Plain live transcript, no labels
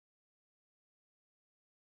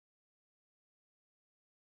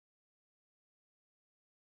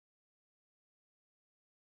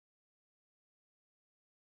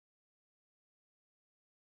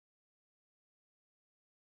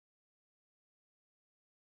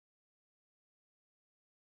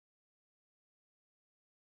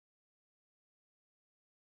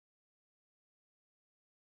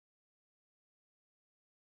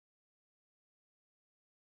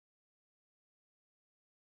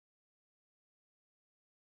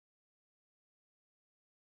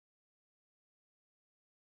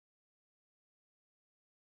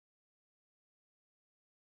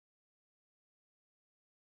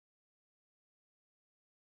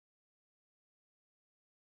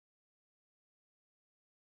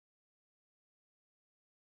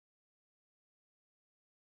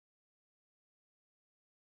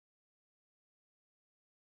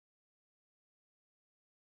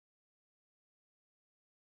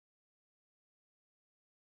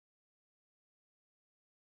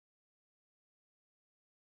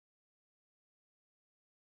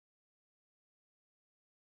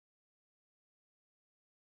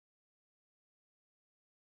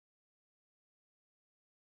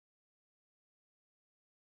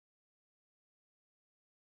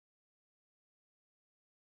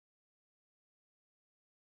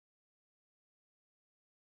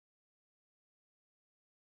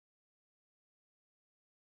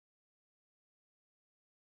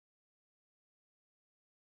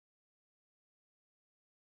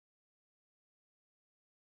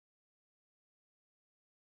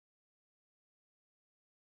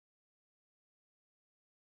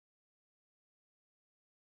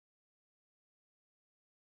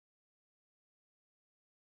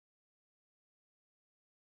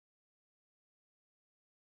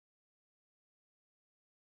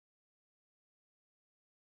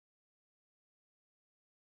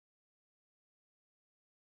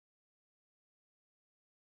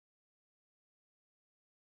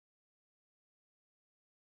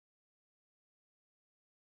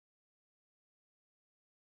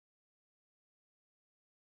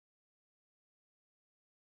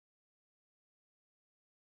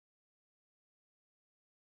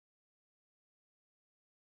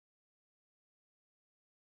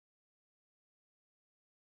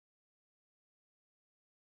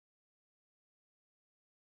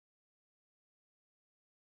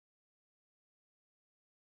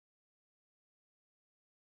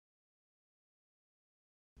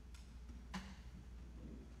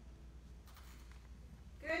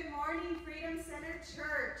Center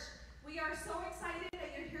Church. We are so excited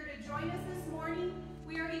that you're here to join us this morning.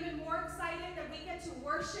 We are even more excited that we get to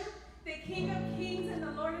worship the King of Kings and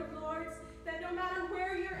the Lord of Lords, that no matter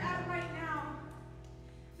where you're at right now,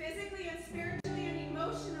 physically and spiritually and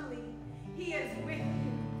emotionally, He is with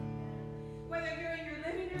you. Whether you're in your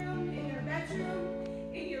living room, in your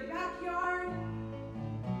bedroom, in your backyard,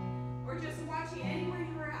 or just watching anywhere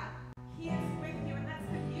you are at, He is with you, and that's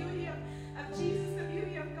the beauty of Jesus, the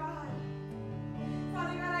beauty of God.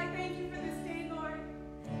 Father God, I thank you for this day, Lord.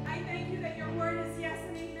 I thank you that your word is yes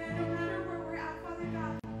and amen, no matter where we're at, Father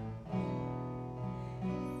God.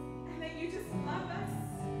 And that you just love us,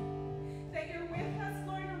 that you're with us,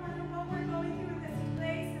 Lord, no matter what we're going through in this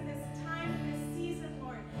place, in this time, in this season,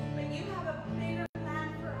 Lord. But you have a bigger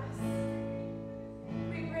plan for us.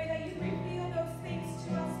 We pray that you reveal those things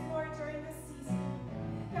to us, Lord, during this season.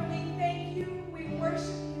 That we thank you, we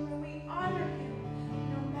worship you, and we honor you,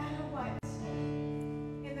 no matter what.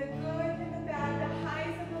 In the good and the bad, the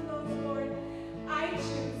highs and the lows, Lord,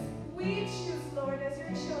 we choose, Lord, as your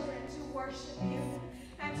children, to worship you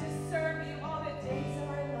and to serve you all the days of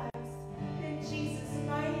our lives. In Jesus'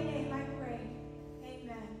 mighty name I pray.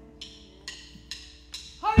 Amen.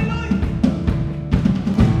 Hallelujah!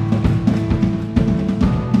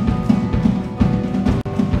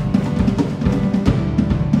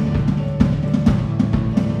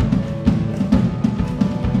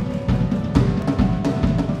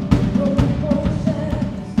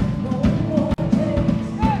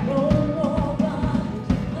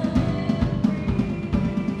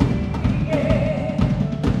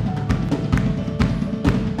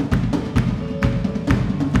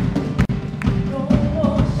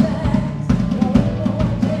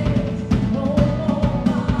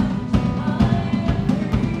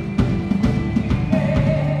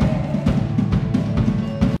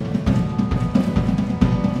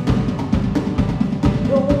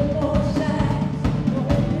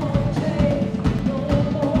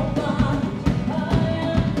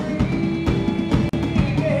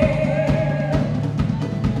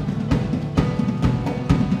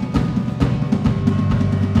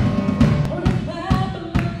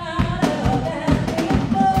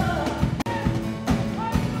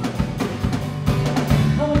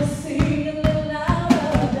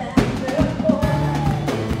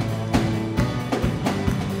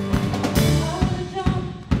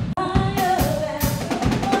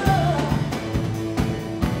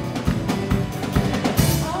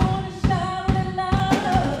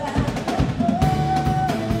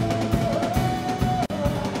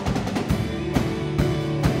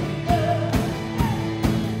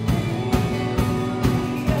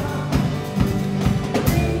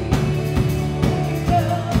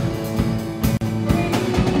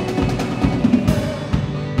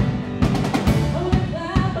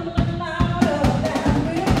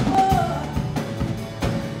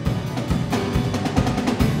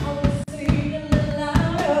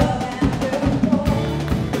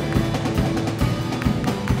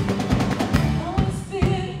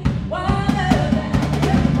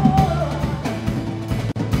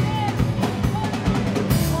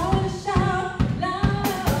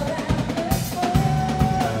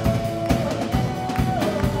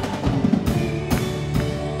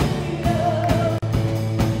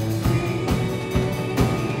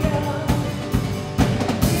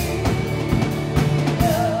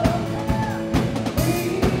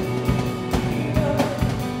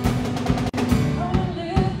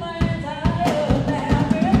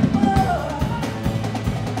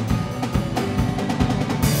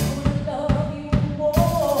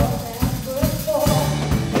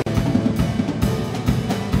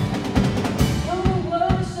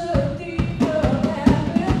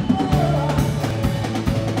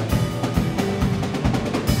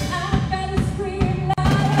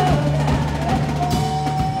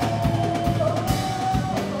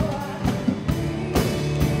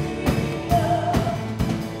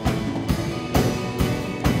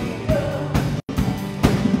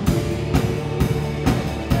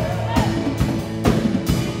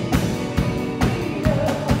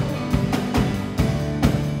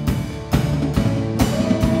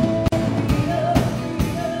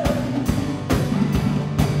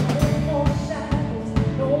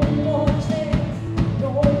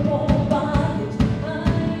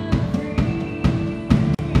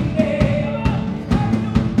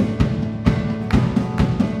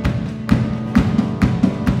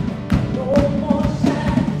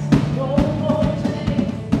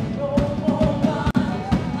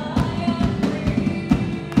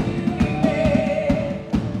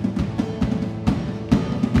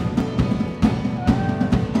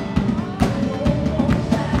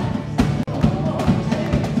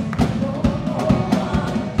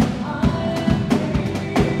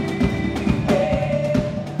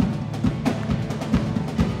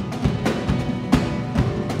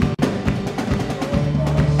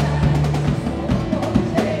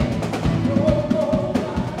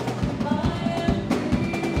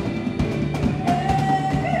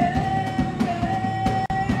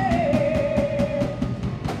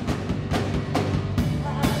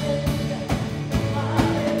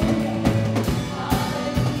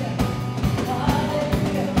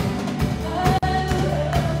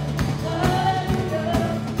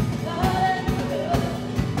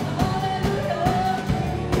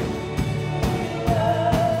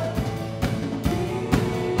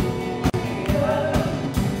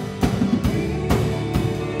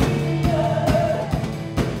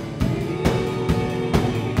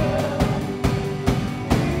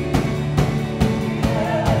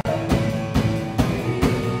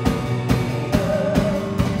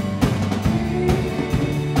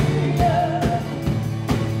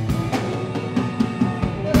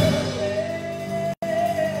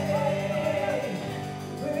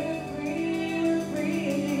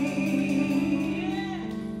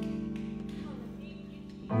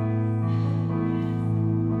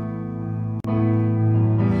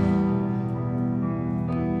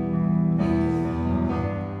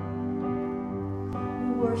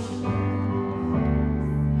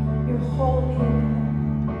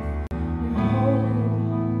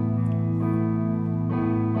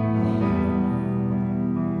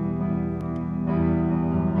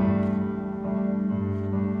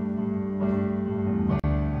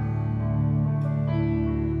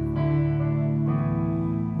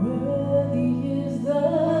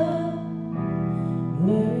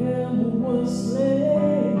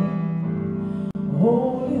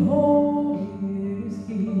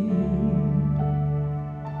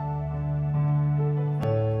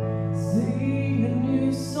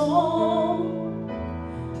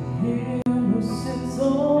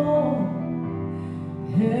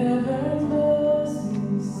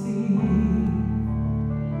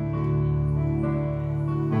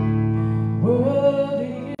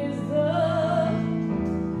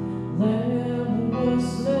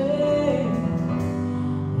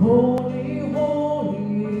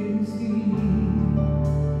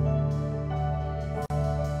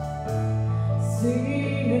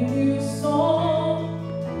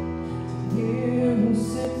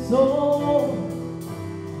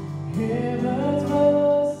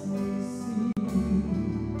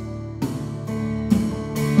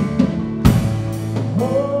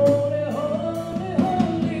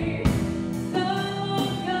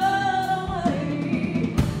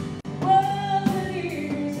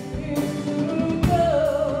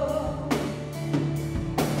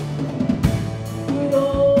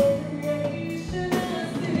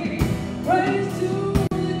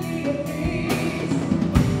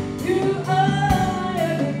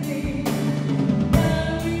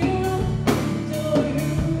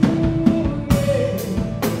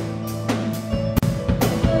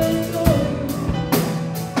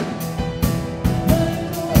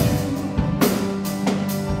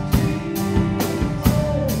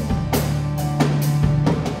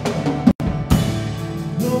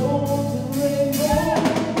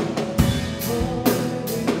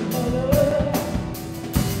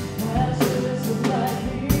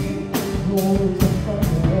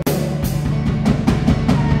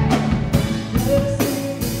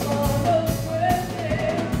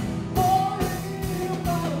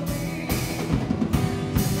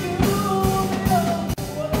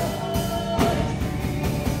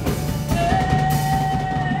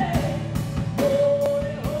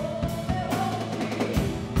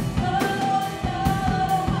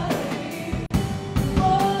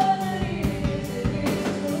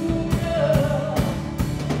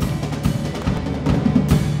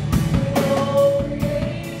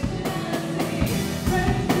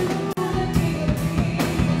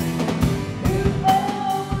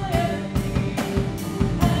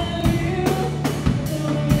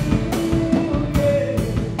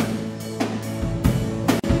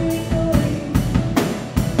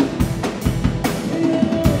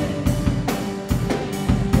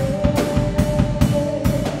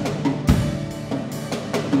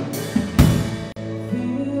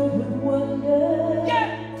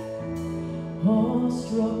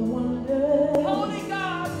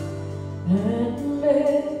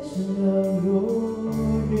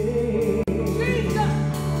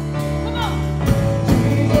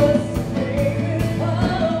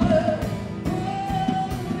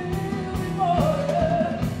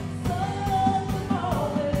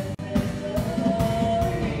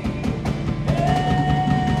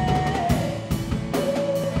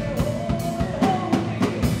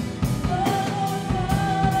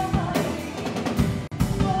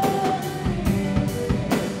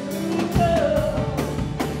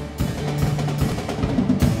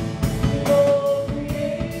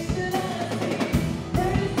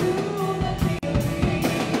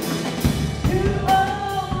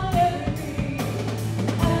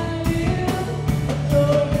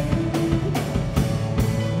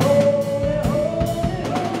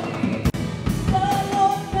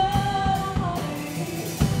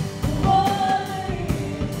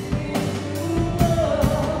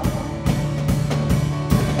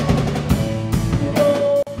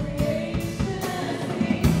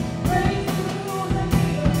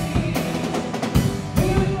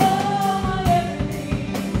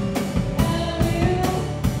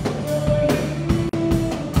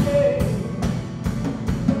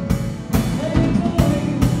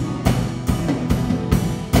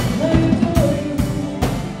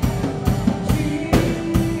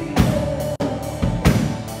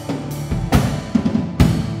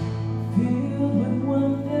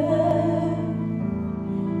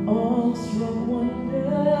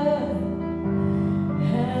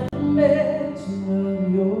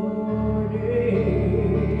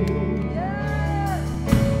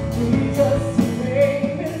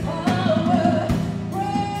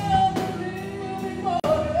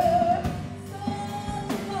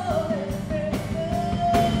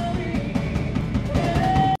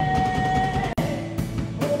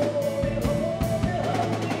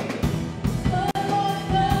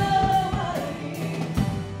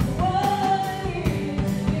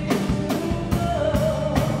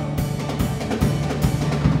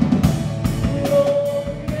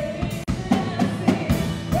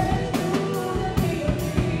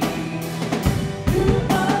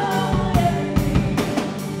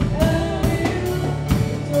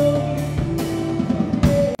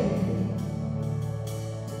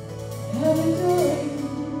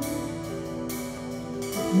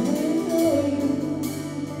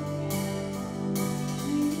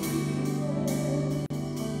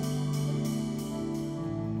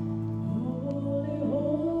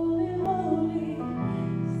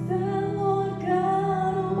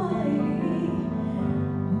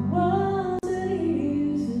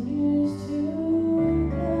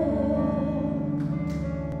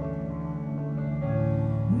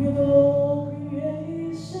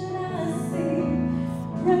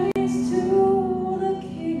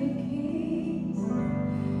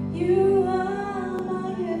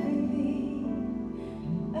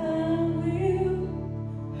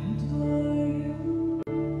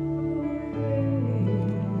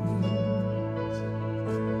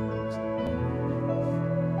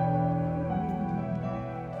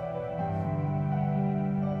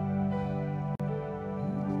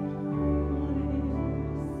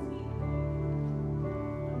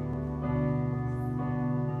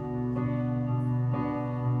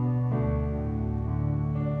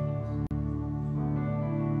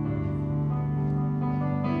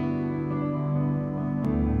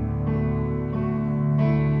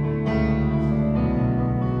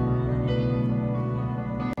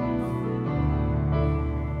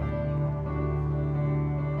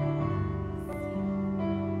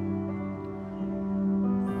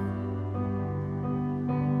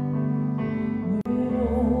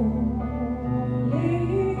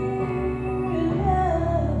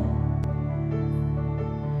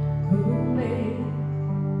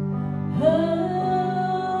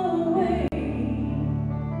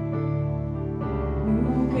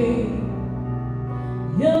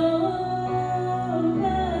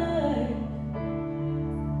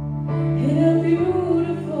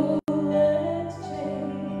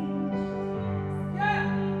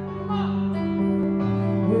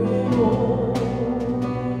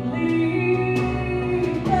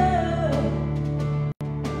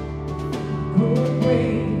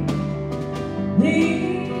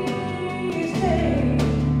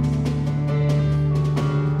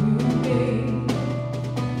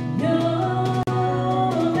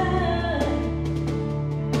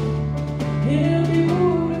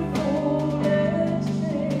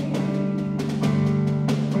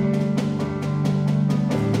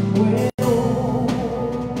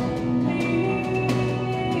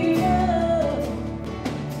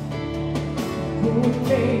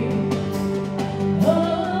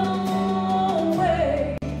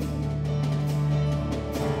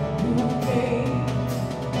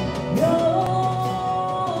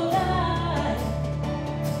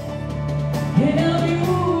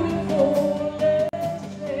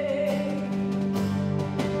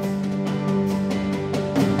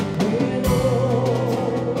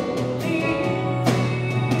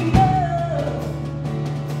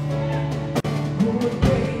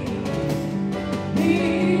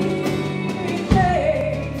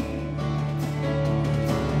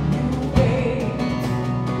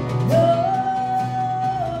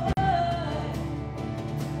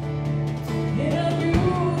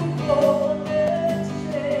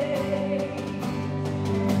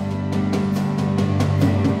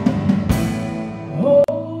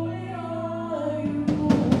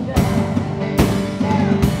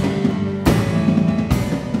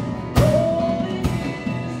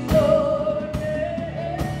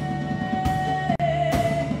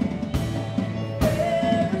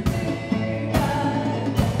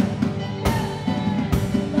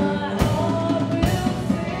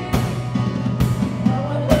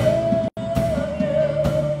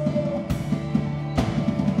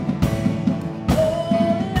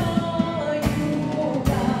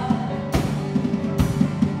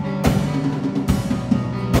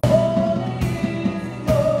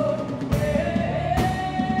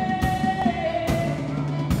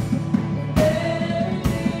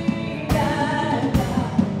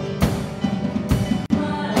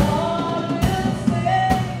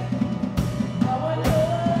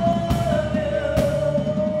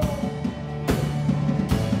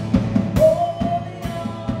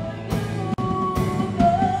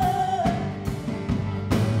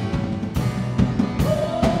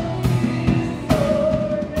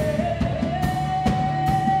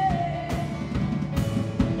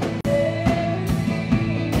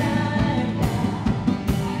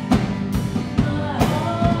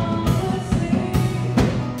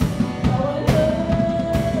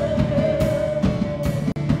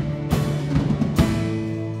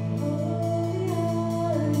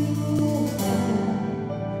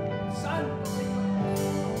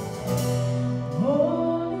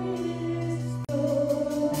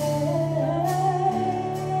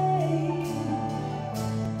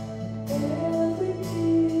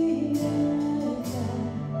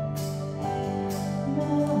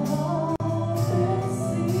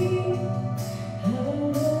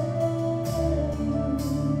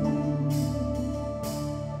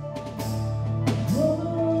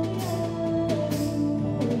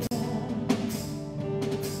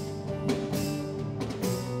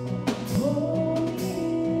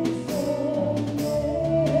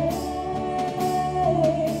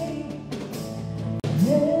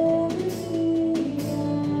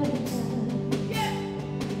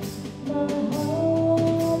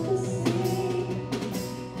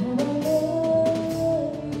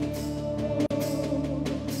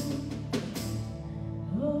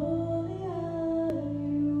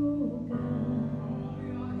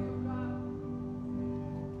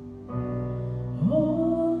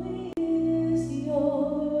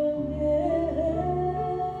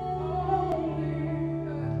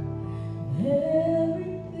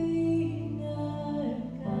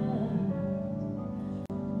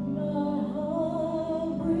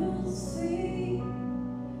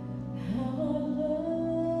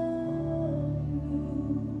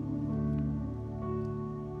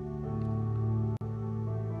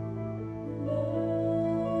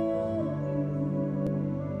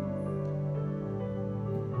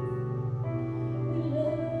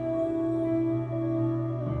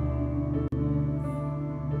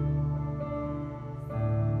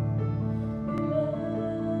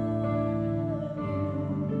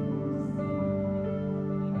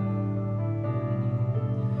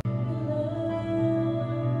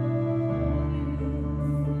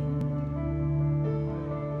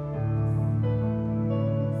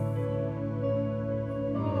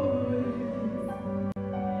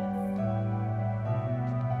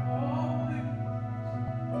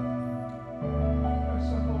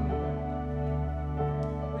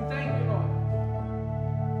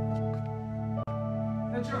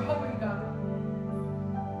 that you're holy, God.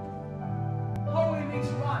 Holy means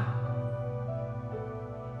one.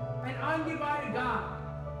 An undivided God.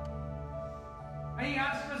 And He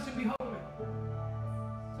asks us to be holy.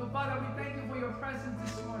 So, Father, we thank you for your presence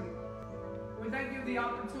this morning. We thank you for the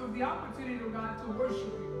opportunity, Lord God, to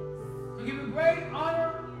worship you. To give you great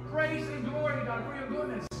honor, praise, and glory, God, for your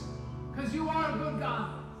goodness. Because you are a good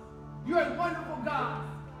God. You're a wonderful God.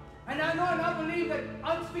 And I know and I believe that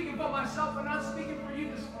I'm speaking for myself and I'm speaking for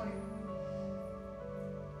you this morning.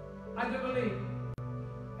 I do believe,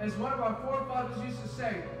 as one of our forefathers used to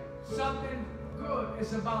say, something good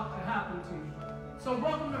is about to happen to you. So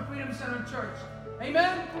welcome to Freedom Center Church.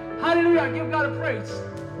 Amen? Hallelujah. Give God a praise.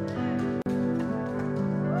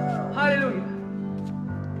 Hallelujah.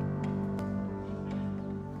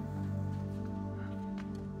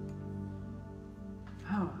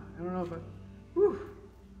 Oh, I don't know, but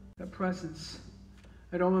the presence.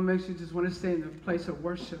 It almost makes you just want to stay in the place of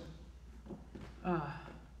worship.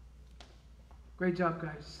 Great job,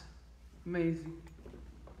 guys. Amazing.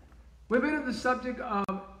 We've been on the subject of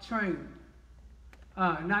train.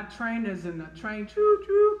 Not train as in a train,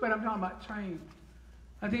 choo-choo, but I'm talking about train.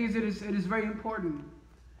 I think it is very important.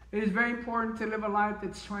 It is very important to live a life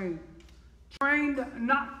that's trained. Trained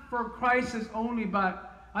not for crisis only,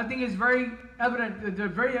 but I think it's very evident that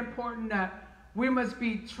it's very important that we must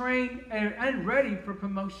be trained and ready for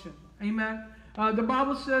promotion. Amen. The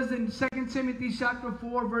Bible says in 2 Timothy chapter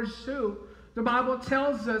 4, verse 2, the Bible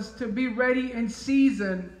tells us to be ready in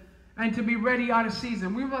season and to be ready out of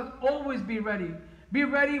season. We must always be ready. Be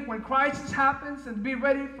ready when crisis happens and be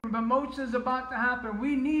ready for promotions about to happen.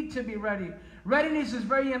 We need to be ready. Readiness is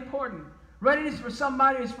very important. Readiness for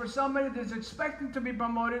somebody is for somebody that's expecting to be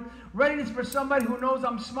promoted. Readiness for somebody who knows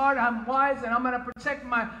I'm smart, I'm wise, and I'm going to protect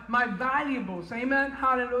my valuables. Amen?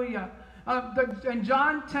 Hallelujah. In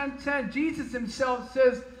John 10:10, Jesus himself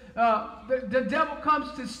says, the devil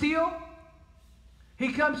comes to steal,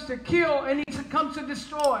 he comes to kill, and he comes to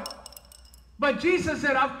destroy. But Jesus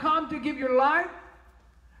said, I've come to give you life,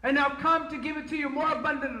 and I've come to give it to you more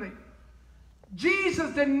abundantly.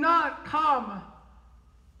 Jesus did not come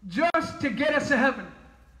just to get us to heaven.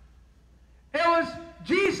 It was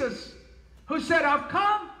Jesus who said, I've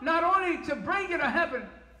come not only to bring you to heaven,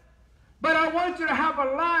 but I want you to have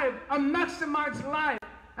a life, a maximized life,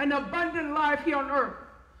 an abundant life here on earth.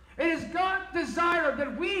 It is God's desire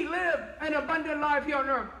that we live an abundant life here on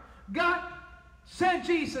earth. God sent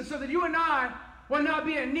Jesus so that you and I will not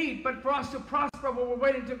be in need, but for us to prosper when we're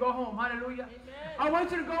waiting to go home. Hallelujah. Amen. I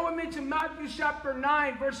want you to go with me to Matthew chapter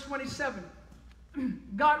 9, verse 27.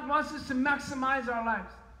 God wants us to maximize our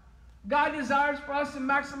lives. God desires for us to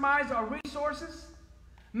maximize our resources,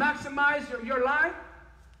 maximize your life,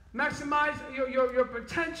 maximize your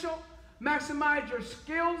potential, maximize your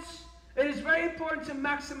skills. It is very important to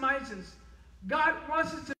maximize this. God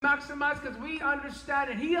wants us to maximize because we understand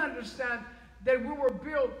and He understands that we were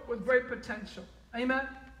built with great potential. Amen?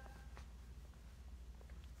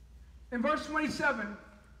 In verse 27,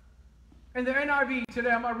 in the NIV today,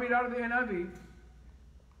 I'm going to read out of the NIV.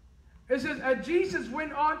 It says, as Jesus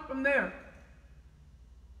went on from there,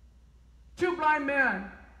 two blind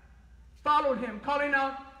men followed him, calling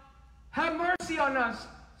out, have mercy on us,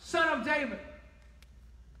 Son of David.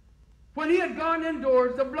 When he had gone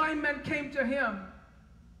indoors, the blind men came to him,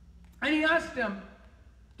 and he asked them,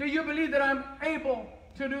 do you believe that I'm able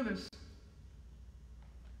to do this?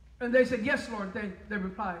 And they said, yes, Lord, they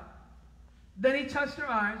replied. Then he touched their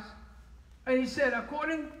eyes, and he said,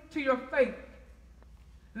 according to your faith,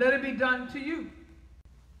 let it be done to you.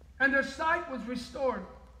 And their sight was restored.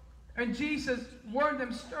 And Jesus warned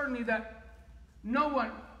them sternly that no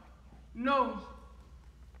one knows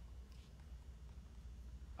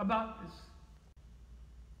about this.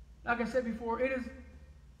 Like I said before, it is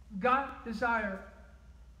God's desire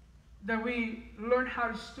that we learn how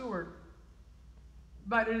to steward.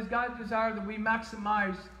 But it is God's desire that we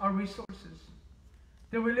maximize our resources.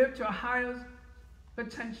 That we live to our highest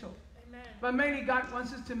potential. Amen. But mainly God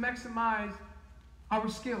wants us to maximize our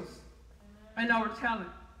skills. Amen. And our talent.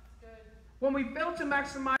 Good. When we fail to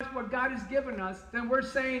maximize what God has given us, then we're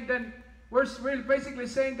really basically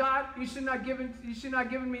saying, God, you should not give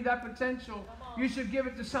me that potential. You should give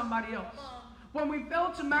it to somebody else. When we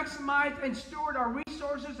fail to maximize and steward our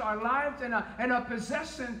resources, our lives, and our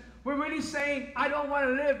possession, we're really saying, I don't want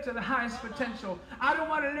to live to the highest potential. I don't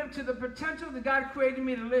want to live to the potential that God created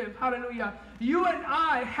me to live. Hallelujah. You and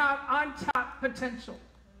I have untapped potential.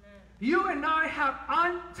 Amen. You and I have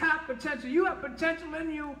untapped potential. You have potential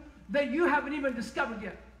in you that you haven't even discovered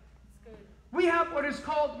yet. We have what is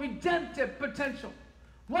called redemptive potential.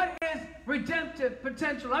 What is redemptive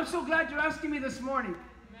potential? I'm so glad you're asking me this morning.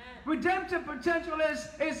 Redemptive potential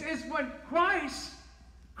is when Christ,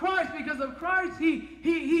 because of Christ,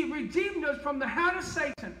 he redeemed us from the hand of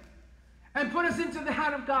Satan and put us into the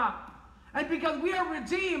hand of God. And because we are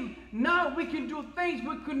redeemed, now we can do things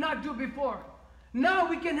we could not do before. Now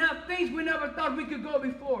we can have things we never thought we could go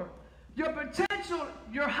before. Your potential,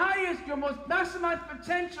 your highest, your most maximized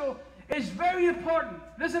potential is very important.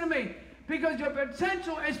 Listen to me. Because your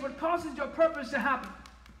potential is what causes your purpose to happen.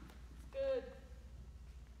 Good.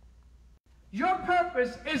 Your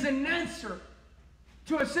purpose is an answer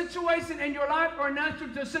to a situation in your life or an answer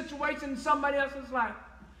to a situation in somebody else's life.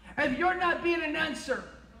 If you're not being an answer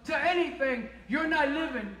to anything, you're not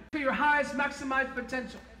living to your highest maximized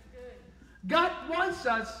potential. God wants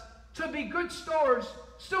us to be good stewards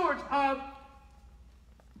of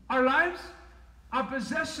our lives, our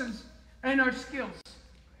possessions, and our skills.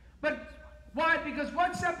 But why? Because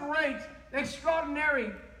what separates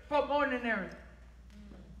extraordinary from ordinary?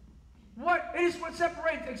 What is what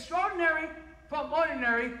separates extraordinary from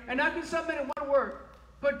ordinary? And I can sum it in one word.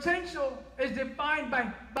 Potential is defined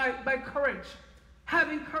by courage.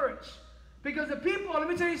 Having courage. Because the people, let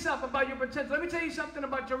me tell you something about your potential. Let me tell you something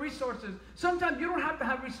about your resources. Sometimes you don't have to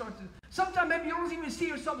have resources. Sometimes maybe you don't even see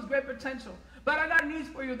yourself as great potential. But I got news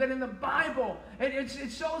for you that in the Bible, it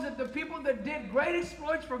shows that the people that did great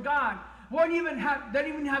exploits for God they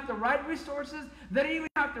didn't even have the right resources. They didn't even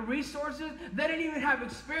have the resources. They didn't even have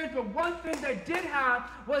experience. But one thing they did have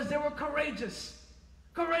was they were courageous.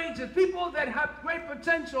 Courageous. People that have great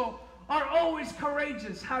potential are always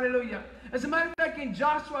courageous. Hallelujah. As a matter of fact, in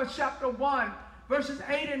Joshua chapter 1, verses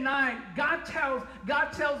 8 and 9, God tells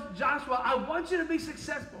Joshua, I want you to be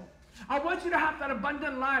successful. I want you to have that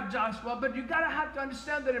abundant life, Joshua, but you got to have to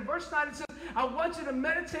understand that in verse 9 it says, I want you to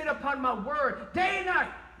meditate upon my word day and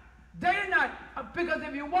night. Day and night. Because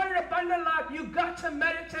if you want an abundant life, you got to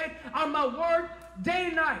meditate on my word day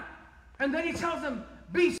and night. And then he tells them,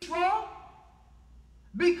 be strong,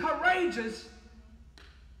 be courageous,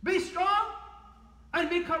 be strong and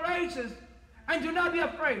be courageous, and do not be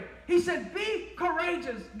afraid. He said, be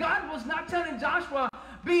courageous. God was not telling Joshua,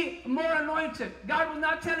 be more anointed. God was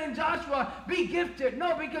not telling Joshua, be gifted.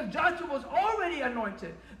 No, because Joshua was already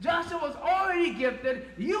anointed. Joshua was already gifted.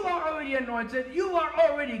 You are already anointed. You are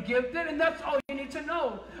already gifted, and that's all you need to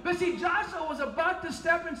know. But see, Joshua was about to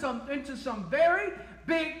step into some very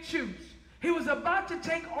big shoes. He was about to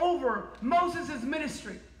take over Moses'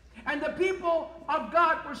 ministry. And the people of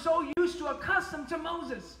God were so used to, accustomed to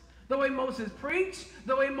Moses. The way Moses preached,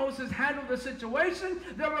 the way Moses handled the situation,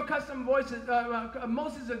 they were accustomed to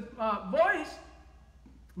Moses' voice.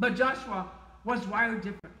 But Joshua was wildly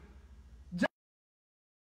different.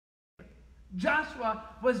 Joshua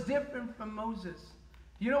was different from Moses.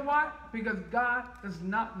 You know why? Because God does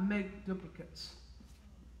not make duplicates.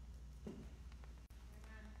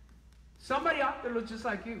 Somebody out there looks just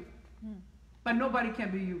like you. But nobody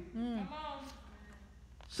can be you. Come on.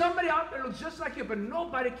 Somebody out there looks just like you, but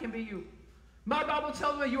nobody can be you. My Bible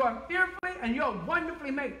tells me you are fearfully and you are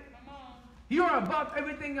wonderfully made. You are above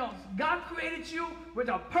everything else. God created you with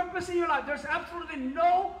a purpose in your life. There's absolutely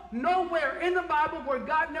nowhere in the Bible where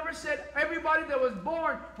God never said everybody that was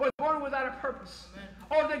born without a purpose.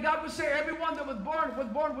 Amen. Or that God would say everyone that was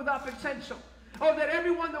born without potential. Or that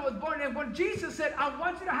everyone that was born, and when Jesus said, I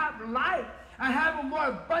want you to have life and have it more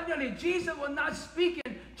abundantly, Jesus was not speaking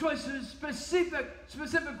to a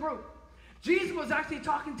specific group. Jesus was actually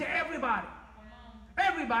talking to everybody.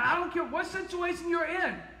 Everybody. I don't care what situation you're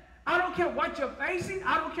in. I don't care what you're facing.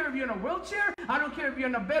 I don't care if you're in a wheelchair. I don't care if you're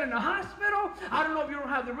in a bed in a hospital. I don't know if you don't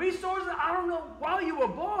have the resources. I don't know why you were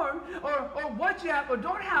born or what you have or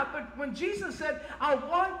don't have. But when Jesus said, I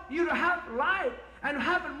want you to have life and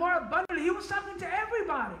have it more abundantly, he was talking to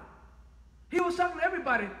everybody. He was talking to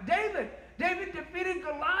everybody. David defeated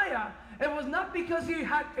Goliath. It was not because he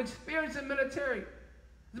had experience in military.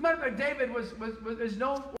 As a matter of fact, David is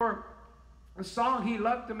known for a song. He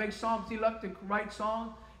loved to make psalms. He loved to write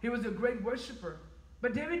songs. He was a great worshiper.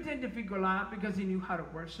 But David didn't defeat Goliath because he knew how to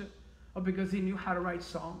worship, or because he knew how to write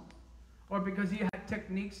songs, or because he had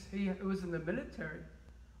techniques. It was in the military.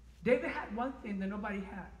 David had one thing that nobody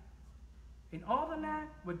had. In all the land,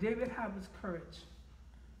 what David had was courage.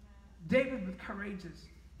 David was courageous.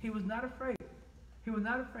 He was not afraid. He was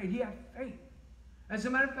not afraid. He had faith. As a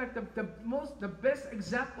matter of fact, the best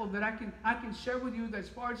example that I can share with you as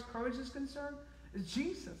far as courage is concerned is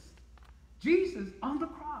Jesus. Jesus on the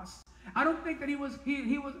cross. I don't think that he was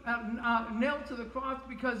nailed to the cross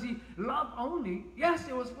because he loved only. Yes,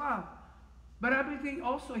 it was love. But I think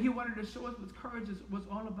also he wanted to show us what courage was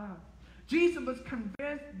all about. Jesus was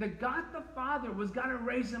convinced that God the Father was going to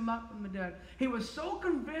raise him up from the dead. He was so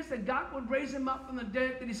convinced that God would raise him up from the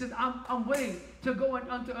dead that he says, I'm willing to go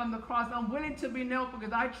on the cross. I'm willing to be nailed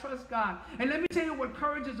because I trust God. And let me tell you what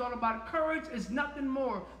courage is all about. Courage is nothing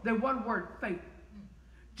more than one word, faith.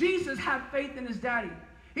 Jesus had faith in his daddy.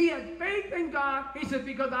 He had faith in God. He said,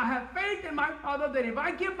 because I have faith in my Father that if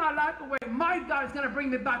I give my life away, my God is going to bring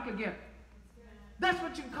me back again. That's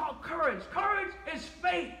what you call courage. Courage is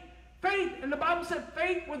faith. Faith, and the Bible said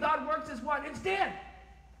faith without works is what? It's dead.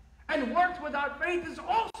 And works without faith is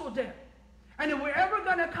also dead. And if we're ever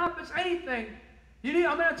going to accomplish anything,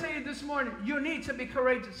 I'm going to tell you this morning, you need to be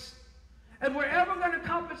courageous. If we're ever going to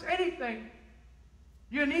accomplish anything,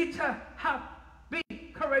 you need to be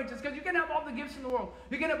courageous. Because you can have all the gifts in the world.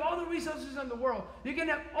 You can have all the resources in the world. You can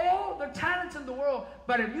have all the talents in the world.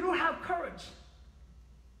 But if you don't have courage,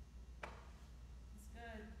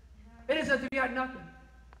 it is as if you had nothing.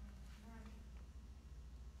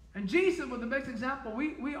 And Jesus was the best example.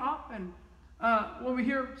 We often, when we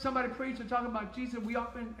hear somebody preach or talk about Jesus,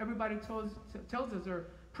 everybody tells us or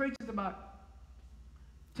preaches about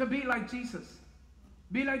to be like Jesus.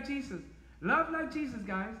 Be like Jesus. Love like Jesus,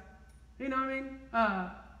 guys. You know what I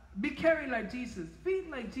mean? Be carried like Jesus. Feed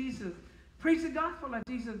like Jesus. Preach the gospel like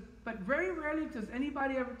Jesus. But very rarely does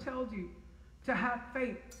anybody ever tell you to have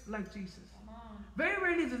faith like Jesus. Very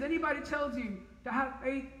rarely does anybody tell you to have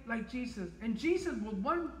faith like Jesus. And Jesus was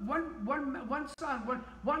one son,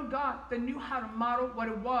 one God that knew how to model what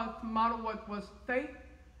it was, to model what was faith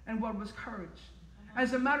and what was courage.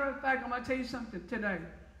 As a matter of fact, I'm going to tell you something today.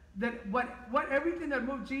 That everything that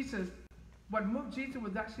moved Jesus, what moved Jesus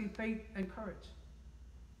was actually faith and courage.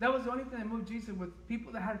 That was the only thing that moved Jesus, was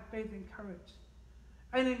people that had faith and courage.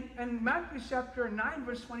 And in Matthew chapter 9,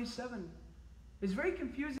 verse 27, it's very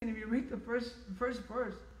confusing if you read the first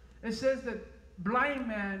verse. It says that blind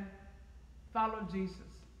man followed Jesus.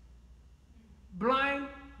 Blind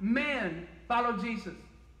man followed Jesus.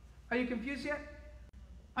 Are you confused yet?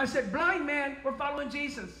 I said blind men were following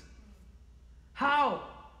Jesus. How?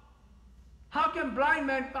 How can blind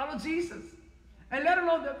men follow Jesus? And let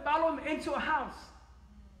alone that follow him into a house.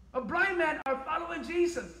 A blind man are following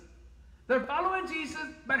Jesus. They're following Jesus,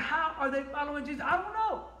 but how are they following Jesus? I don't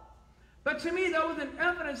know. But to me, that was an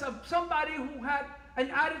evidence of somebody who had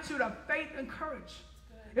an attitude of faith and courage.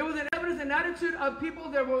 It was an evidence and attitude of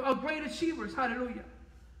people that were great achievers. Hallelujah.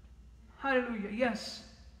 Hallelujah. Yes.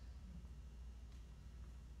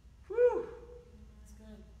 Whew. That's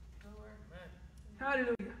good. Good work, man.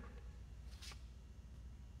 Hallelujah.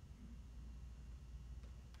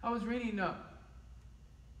 I was reading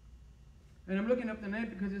and I'm looking up the name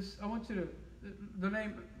because I want you to, the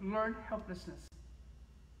name, Learn Helplessness.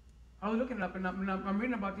 I was looking it up, and I'm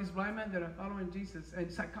reading about these blind men that are following Jesus,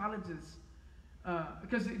 and psychologists,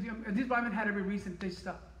 because these blind men had every reason to stay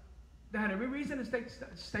stuck. They had every reason to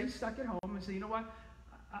stay stuck at home and say, you know what,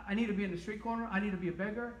 I need to be in the street corner, I need to be a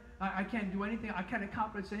beggar, I can't do anything, I can't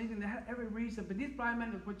accomplish anything. They had every reason, but these blind men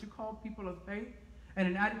are what you call people of faith and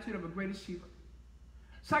an attitude of a great achiever.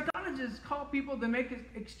 Psychologists call people that make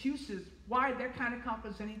excuses why they can't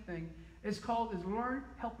accomplish anything. It's called learned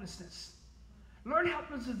helplessness. Learned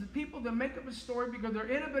helplessness is the people that make up a story because their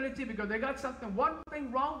inability, because they got one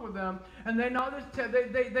thing wrong with them, and then others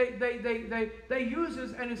they use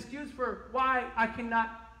as an excuse for why I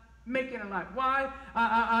cannot make it in life, why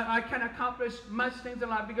I can't accomplish much things in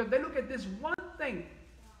life, because they look at this one thing.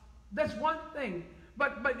 That's one thing,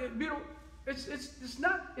 but you know, it's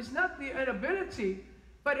not the inability,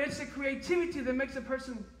 but it's the creativity that makes a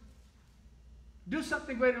person do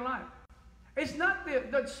something great in life. It's not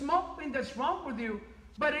the small thing that's wrong with you,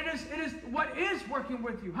 but it is what is working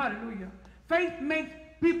with you. Hallelujah. Faith makes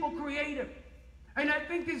people creative. And I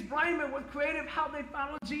think these blind men were creative how they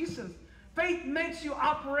followed Jesus. Faith makes you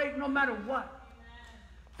operate no matter what.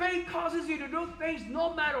 Faith causes you to do things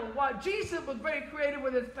no matter what. Jesus was very creative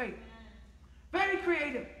with his faith. Very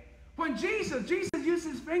creative. When Jesus used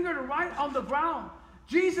his finger to write on the ground.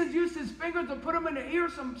 Jesus used his finger to put him in the ear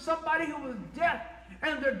of somebody who was deaf.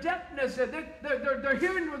 And their deafness, their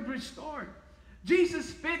hearing was restored. Jesus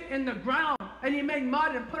spit in the ground and he made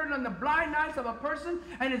mud and put it on the blind eyes of a person,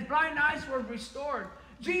 and his blind eyes were restored.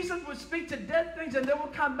 Jesus would speak to dead things and they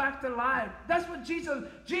would come back to life. That's what Jesus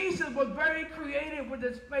was very creative with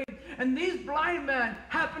his faith. And these blind men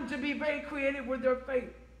happened to be very creative with their faith.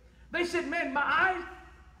 They said, man, my eyes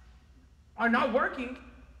are not working.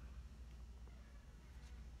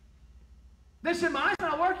 They said, my eyes are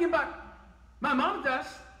not working, but my mom does.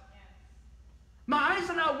 Yes. My eyes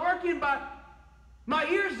are not working, but my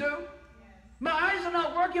ears do. Yes. My eyes are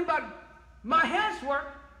not working, but my hands work.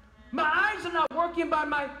 Yes. My eyes are not working, but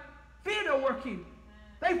my theater working.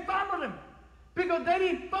 They followed him because they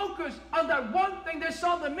didn't focus on that one thing. They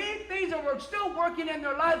saw the many things that were still working in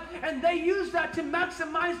their life, and they used that to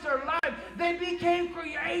maximize their life. They became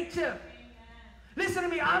creative. Listen to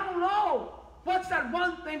me. I don't know what's that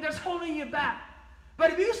one thing that's holding you back.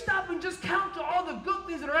 But if you stop and just count to all the good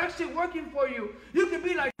things that are actually working for you, you can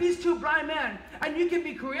be like these two blind men, and you can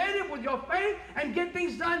be creative with your faith and get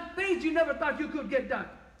things done, things you never thought you could get done.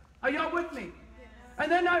 Are y'all with me?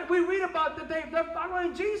 And then we read about that they're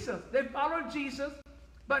following Jesus. They followed Jesus,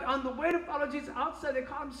 but on the way to follow Jesus outside, they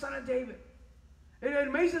call him Son of David. It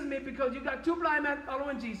amazes me because you got two blind men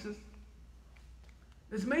following Jesus.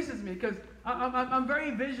 This amazes me because I'm very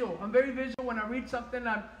visual. I'm very visual when I read something.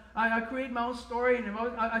 I create my own story, and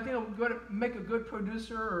I think I'm going to make a good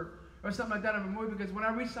producer or something like that of a movie, because when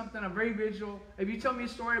I read something, I'm very visual. If you tell me a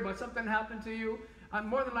story about something that happened to you,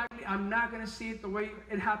 more than likely, I'm not going to see it the way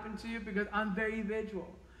it happened to you because I'm very visual.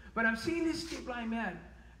 But I'm seeing these two blind men.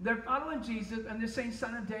 They're following Jesus, and they're saying,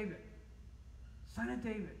 Son of David. Son of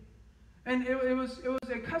David. And it was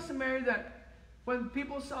a customary that when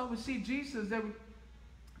people would see Jesus, they would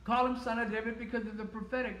call him Son of David because of the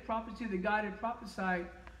prophetic prophecy that God had prophesied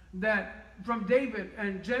that from David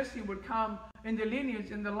and Jesse would come in the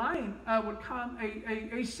lineage, in the line would come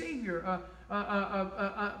a Savior,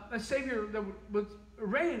 a Savior that would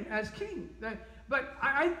reign as king. But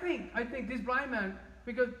I think these blind men,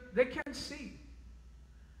 because they can't see,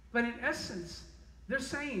 but in essence, they're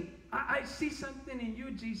saying, I see something in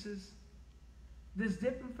you, Jesus, that's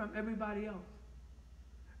different from everybody else.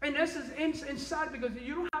 In essence, inside, because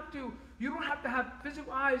you don't have to have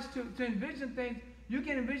physical eyes to envision things. You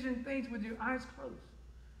can envision things with your eyes closed.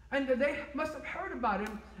 And they must have heard about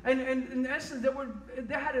him. And in essence,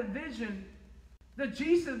 they had a vision that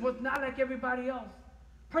Jesus was not like everybody else.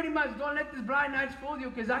 Pretty much, don't let these blind eyes fool you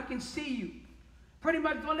because I can see you. Pretty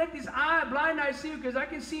much, don't let these blind eyes see you because I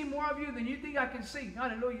can see more of you than you think I can see.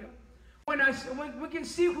 Hallelujah. We can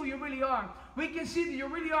see who you really are. We can see that you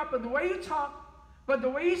really are, but the way you talk, but the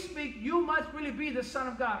way you speak, you must really be the Son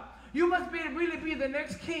of God. You must really be the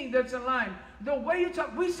next king that's in line. The way you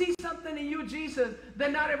talk, we see something in you, Jesus,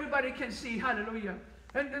 that not everybody can see. Hallelujah.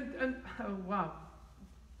 And oh, wow.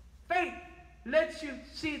 Faith lets you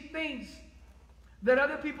see things that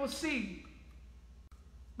other people see,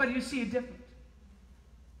 but you see it different.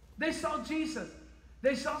 They saw Jesus.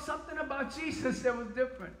 They saw something about Jesus that was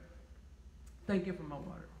different. Thank you for my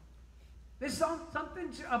water. They saw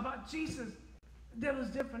something about Jesus that was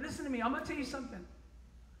different. Listen to me. I'm going to tell you something.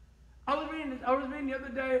 I was reading the other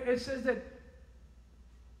day. It says that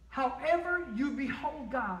however you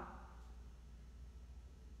behold God,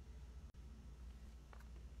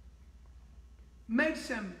 makes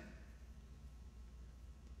him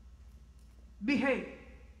behave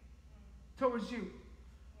towards you.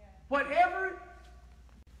 Yeah. Whatever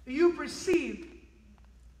you perceive,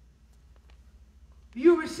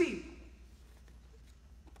 you receive.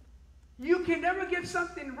 You can never get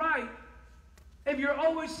something right if you're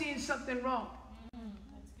always seeing something wrong. That's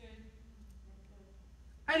good.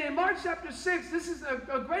 And in Mark chapter 6, this is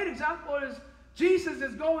a great example. Is Jesus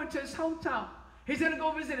is going to his hometown. He's going to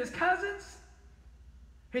go visit his cousins,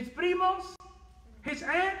 his primos, his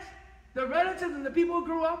aunts, the relatives, and the people who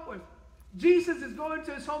grew up with. Jesus is going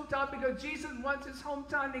to his hometown because Jesus wants his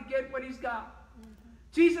hometown to get what he's got.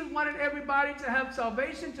 Jesus wanted everybody to have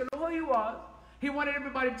salvation, to know who he was. He wanted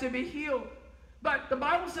everybody to be healed. But the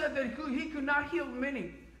Bible said that he could not heal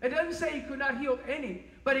many. It doesn't say he could not heal any,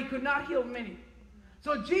 but he could not heal many.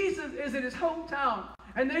 So Jesus is in his hometown,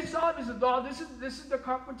 and they saw him and said, oh, this is the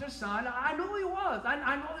carpenter's son. I know who he was.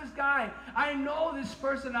 I know this guy. I know this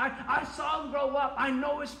person. I saw him grow up. I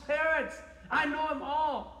know his parents. I know them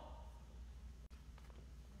all.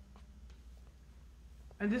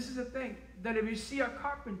 And this is the thing, that if you see a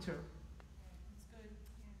carpenter,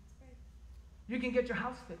 you can get your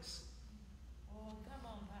house fixed. Oh, come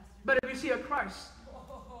on, Pastor. But if you see a Christ,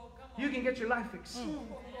 you can get your life fixed.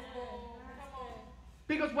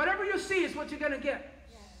 Because whatever you see is what you're going to get.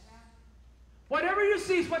 Whatever you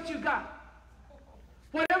see is what you got.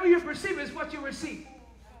 Whatever you perceive is what you receive.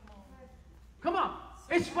 Come on.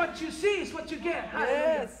 It's what you see is what you get.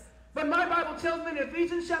 Hallelujah. Yes. But my Bible tells me in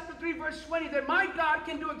Ephesians chapter 3 verse 20 that my God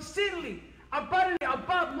can do exceedingly, abundantly,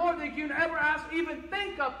 above more than you can ever ask, even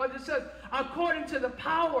think of. But it says, according to the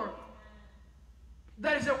power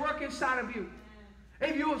that is at work inside of you.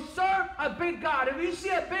 If you serve a big God, if you see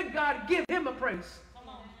a big God, give him a praise.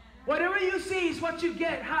 Whatever you see is what you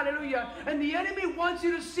get. Hallelujah. And the enemy wants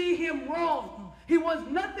you to see him wrong. He wants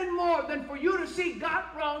nothing more than for you to see God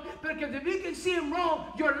wrong, because if you can see him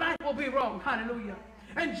wrong, your life will be wrong. Hallelujah.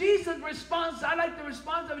 And Jesus responds, I like the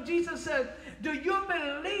response of Jesus said, do you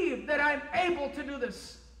believe that I'm able to do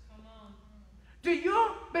this? Come on. Do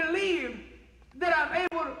you believe that I'm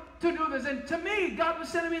able to do this? And to me, God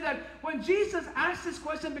was telling me that when Jesus asked this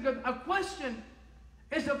question, because a question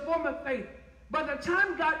is a form of faith. By the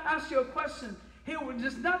time God asks you a question,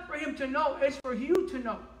 it's not for him to know, it's for you to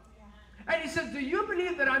know. Yeah. And he says, do you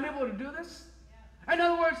believe that I'm able to do this? Yeah. In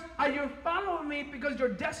other words, are you following me because you're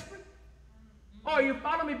desperate? Or are you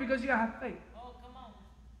following me because you have faith? Oh, come on.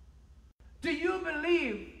 Do you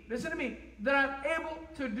believe, listen to me, that I'm able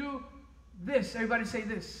to do this? Everybody say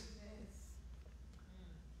this. Yes.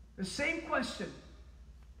 The same question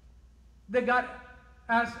that God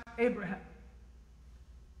asked Abraham.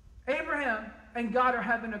 Abraham and God are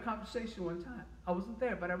having a conversation one time. I wasn't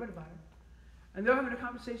there, but I read about it. And they're having a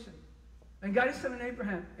conversation. And God is telling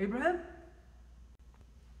Abraham, Abraham,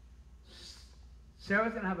 Sarah's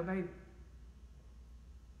going to have a baby.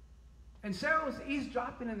 And Sarah was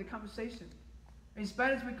eavesdropping in the conversation. In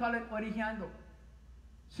Spanish, we call it orejando.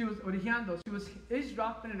 She was orejando. She was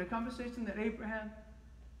eavesdropping in the conversation that Abraham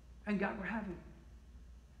and God were having.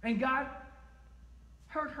 And God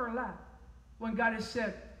heard her laugh when God had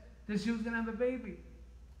said that she was going to have a baby.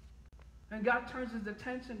 And God turns his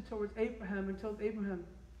attention towards Abraham and tells Abraham,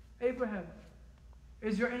 Abraham,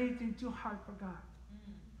 is there anything too hard for God?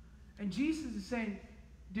 And Jesus is saying,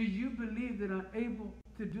 do you believe that I'm able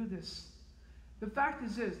to do this? The fact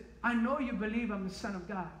is this, I know you believe I'm the Son of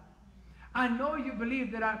God. I know you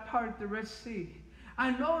believe that I parted the Red Sea. I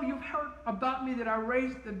know you've heard about me that I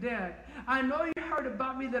raised the dead. I know you heard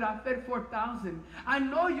about me that I fed 4,000. I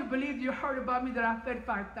know you believe you heard about me that I fed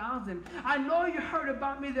 5,000. I know you heard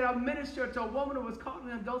about me that I ministered to a woman who was caught in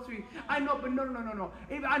adultery. I know, but no.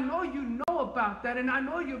 I know you know about that, and I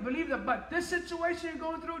know you believe that, but this situation you're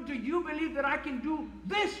going through, do you believe that I can do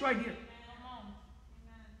this right here?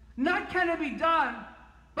 Not can it be done,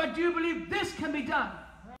 but do you believe this can be done?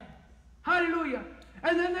 Right. Hallelujah.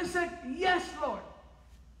 And then they said, yes, Lord.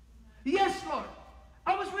 Yes, Lord.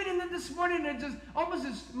 I was reading it this morning and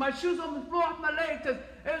my shoes almost flew off my legs. It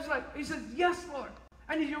was like, he says, yes, Lord.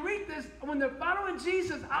 And if you read this, when they're following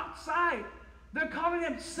Jesus outside, they're calling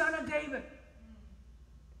him Son of David.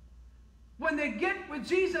 When they get with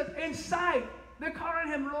Jesus inside, they're calling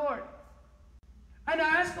him Lord. And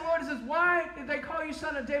I asked the Lord, he says, why did they call you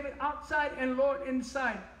Son of David outside and Lord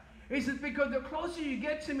inside? He says, because the closer you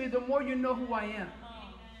get to me, the more you know who I am.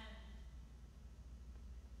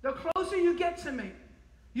 The closer you get to me,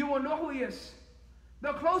 you will know who he is.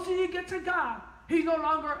 The closer you get to God, he's no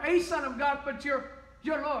longer a son of God, but your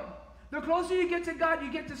Lord. The closer you get to God,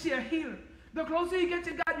 you get to see a healer. The closer you get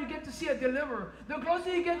to God, you get to see a deliverer. The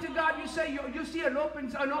closer you get to God, you see an open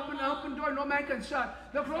door no man can shut.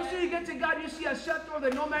 The closer you get to God, you see a shut door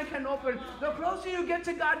that no man can open. The closer you get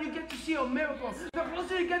to God, you get to see a miracle. The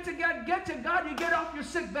closer you get to God, you get off your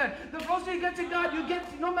sick bed. The closer you get to God, you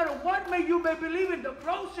get to, no matter what you may believe in, the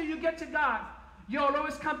closer you get to God, you'll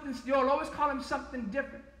always call him something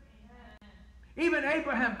different. Even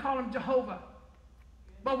Abraham called him Jehovah.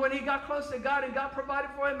 But when he got close to God and God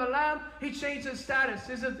provided for him a lamb, he changed his status.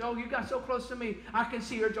 He said, oh, you got so close to me, I can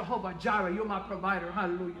see you're Jehovah Jireh. You're my provider.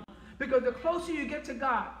 Hallelujah. Because the closer you get to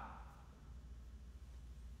God,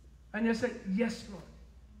 and you say, yes, Lord.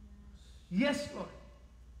 Yes, Lord.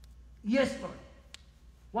 Yes, Lord.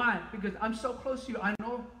 Why? Because I'm so close to you. I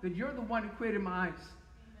know that you're the one who created my eyes.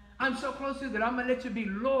 I'm so close to you that I'm going to let you be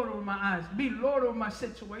Lord over my eyes. Be Lord over my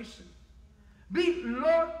situation. Be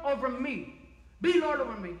Lord over me. Be Lord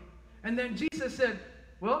over me. And then Jesus said,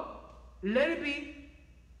 well, let it be.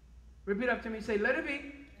 Repeat after me. Say, let it be.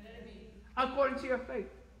 Let it be. According to your faith.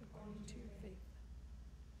 According to your faith.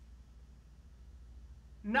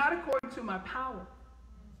 Not according to my power.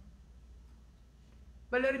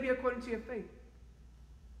 But let it be according to your faith.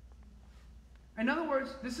 In other words,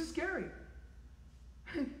 this is scary.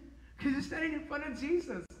 Because you're standing in front of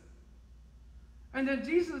Jesus. And then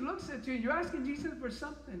Jesus looks at you. You're asking Jesus for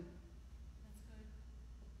something.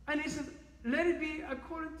 And he says, let it be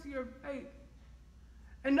according to your faith.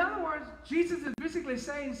 In other words, Jesus is basically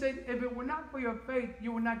saying, if it were not for your faith,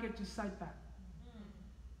 you would not get your sight back.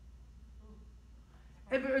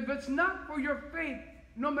 If it's not for your faith,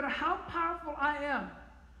 no matter how powerful I am,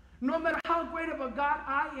 no matter how great of a God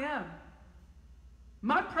I am,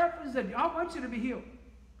 my preference is that I want you to be healed.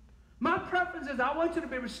 My preference is I want you to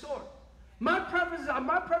be restored. My preference is I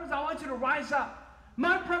want you to rise up.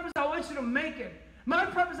 My preference, I want you to make it. My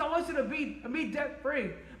purpose, I want you to be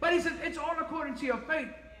debt-free. But he says, it's all according to your faith.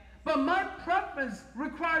 But my preference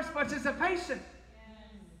requires participation.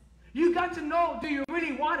 You got to know, do you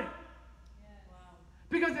really want it?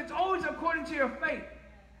 Because it's always according to your faith.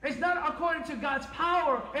 It's not according to God's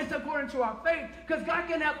power. It's according to our faith. Because God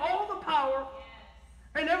can have all the power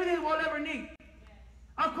and everything we'll ever need.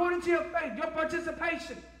 According to your faith, your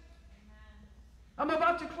participation. I'm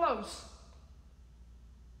about to close.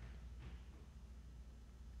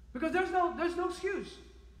 Because there's no excuse.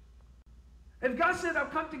 If God said,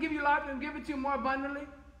 I've come to give you life and give it to you more abundantly,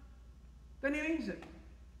 then He means it.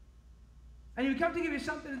 And if He come to give you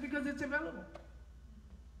something, it's because it's available.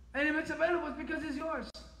 And if it's available, it's because it's yours.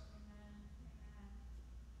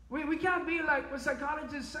 We can't be like what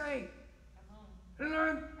psychologists say.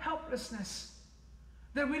 Learn helplessness.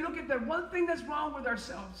 That we look at that one thing that's wrong with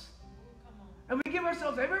ourselves. And we give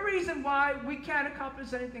ourselves every reason why we can't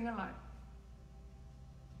accomplish anything in life.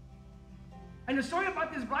 And the story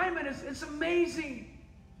about this blind man is it's amazing.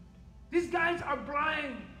 These guys are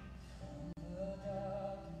blind.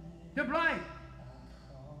 They're blind.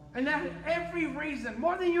 And they have every reason,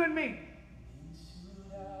 more than you and me.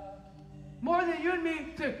 More than you and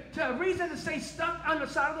me to a reason to stay stuck on the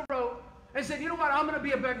side of the road and say, you know what, I'm going to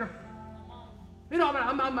be a beggar. You know,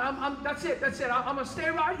 that's it. I'm going to stay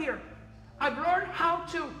right here. I've learned how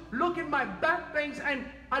to look at my bad things and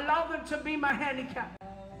allow them to be my handicap.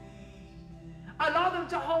 Allow them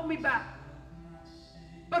to hold me back.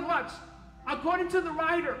 But watch, according to the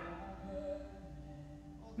writer,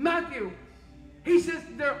 Matthew, he says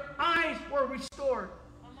their eyes were restored.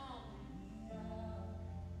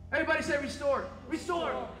 Everybody say restored.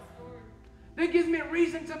 Restored. That gives me a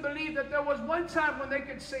reason to believe that there was one time when they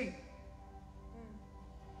could see.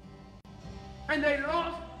 And they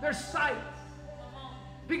lost their sight.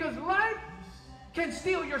 Because life can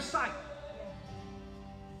steal your sight.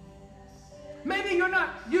 Maybe you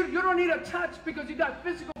don't need a touch because you got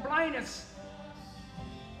physical blindness.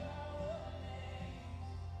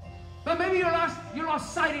 But maybe you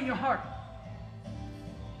lost sight in your heart.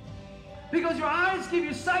 Because your eyes give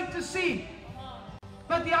you sight to see.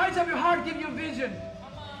 But the eyes of your heart give you vision.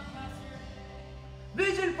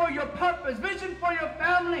 Vision for your purpose. Vision for your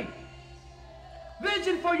family.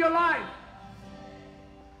 Vision for your life.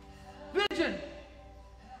 Vision.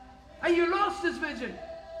 And you lost this vision.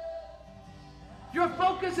 Your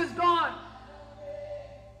focus is gone.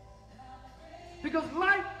 Because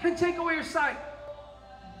life can take away your sight.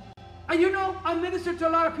 And you know, I minister to a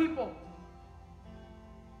lot of people.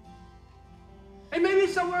 And maybe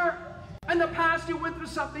somewhere in the past you went through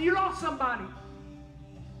something. You lost somebody.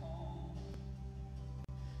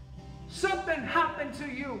 Something happened to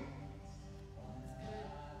you.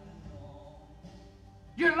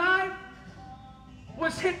 Your life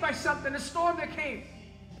was hit by something, a storm that came.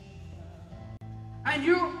 And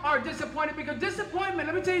you are disappointed because disappointment,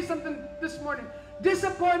 let me tell you something this morning.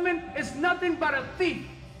 Disappointment is nothing but a thief.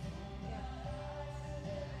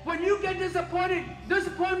 When you get disappointed,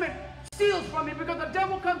 disappointment steals from you because the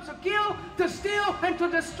devil comes to kill, to steal, and to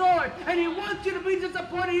destroy. And he wants you to be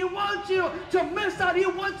disappointed. He wants you to miss out. He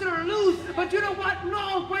wants you to lose. But you know what?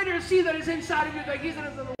 No greater is he that is inside of you than he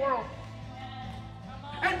that is in the world.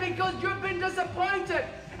 And because you've been disappointed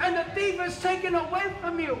and the thief is taken away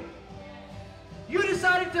from you, you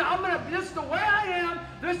decided to, this is the way I am,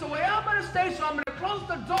 this is the way I'm going to stay, so I'm going to close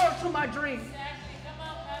the door to my dream.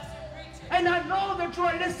 And I know that you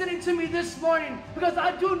are listening to me this morning because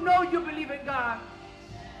I do know you believe in God.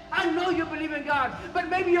 I know you believe in God. But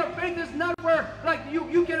maybe your faith is not where like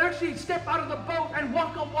you can actually step out of the boat and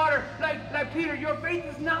walk on water like Peter. Your faith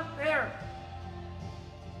is not there.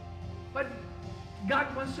 But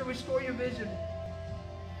God wants to restore your vision.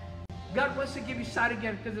 God wants to give you sight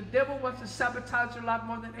again because the devil wants to sabotage your life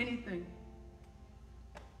more than anything.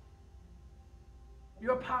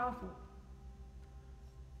 You're powerful.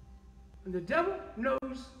 And the devil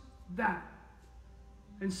knows that.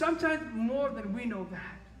 And sometimes more than we know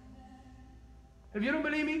that. If you don't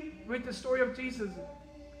believe me, read the story of Jesus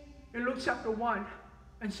in Luke chapter 1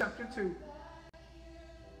 and chapter 2.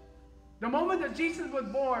 The moment that Jesus was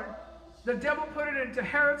born, the devil put it into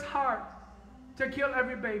Herod's heart to kill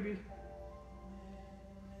every baby.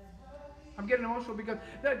 I'm getting emotional because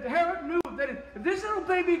Herod knew that if this little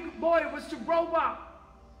baby boy was to grow up,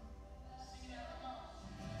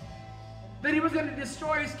 that he was going to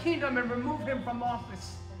destroy his kingdom and remove him from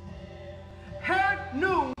office. Herod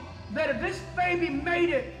knew that if this baby made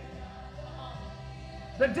it,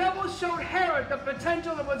 the devil showed Herod the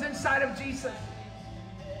potential that was inside of Jesus.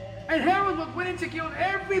 And Herod was willing to kill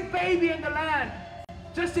every baby in the land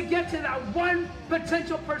just to get to that one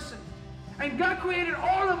potential person. And God created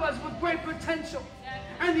all of us with great potential.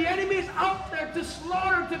 And the enemy is out there to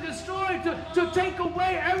slaughter, to destroy, to take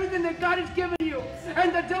away everything that God has given you.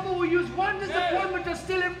 And the devil will use one disappointment to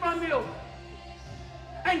steal it from you.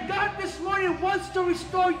 And God this morning wants to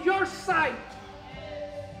restore your sight.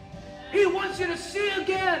 He wants you to see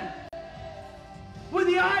again with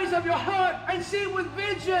the eyes of your heart and see with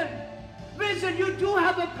vision. Vision, you do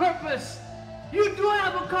have a purpose. You do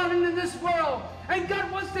have a calling in this world. And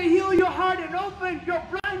God wants to heal your heart and open your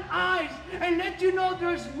blind eyes and let you know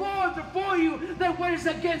there's more for you than what is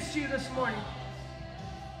against you this morning.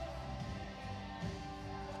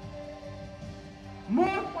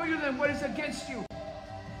 More for you than what is against you.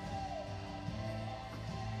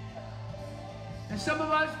 And some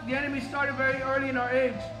of us, the enemy started very early in our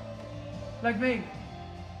age, like me.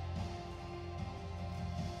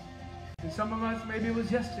 And some of us, maybe it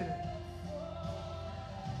was yesterday.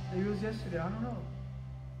 Maybe it was yesterday, I don't know.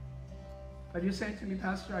 But you're saying to me,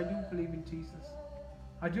 Pastor, I do believe in Jesus.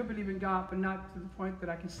 I do believe in God, but not to the point that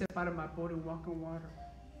I can step out of my boat and walk on water.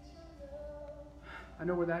 I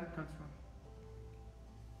know where that comes from.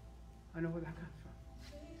 I know where that comes from.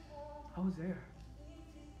 I was there.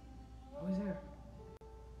 I was there.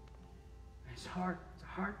 It's hard. It's a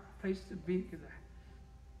hard place to be because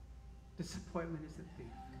disappointment is the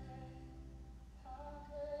thief.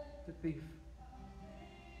 The thief.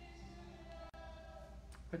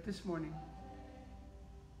 But this morning,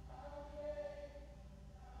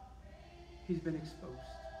 he's been exposed.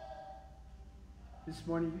 This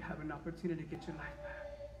morning, you have an opportunity to get your life back.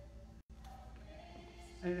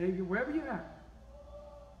 And wherever you're at,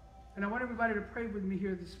 and I want everybody to pray with me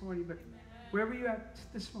here this morning, but wherever you're at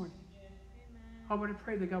this morning, I want to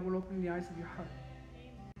pray that God will open the eyes of your heart.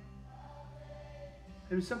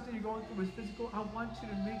 And if something you're going through is physical, I want you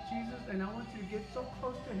to meet Jesus, and I want you to get so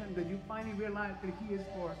close to him that you finally realize that he is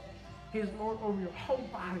Lord. He is Lord over your whole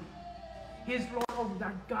body. He is Lord over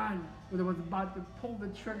that gun that was about to pull the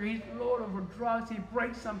trigger. He's Lord over drugs. He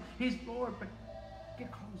breaks them. He's Lord. But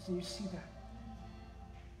get close and you see that.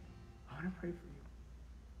 I want to pray for you.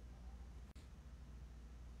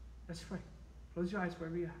 Let's pray. Close your eyes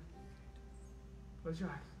wherever you are. Close your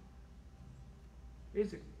eyes.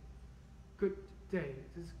 Is it good day?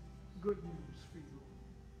 This is good news for you.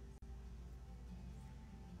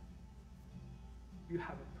 You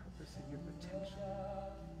have a purpose and your potential.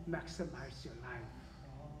 Maximize your life.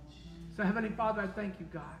 So Heavenly Father, I thank you,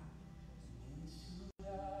 God.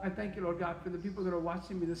 I thank you, Lord God, for the people that are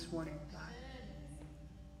watching me this morning, God.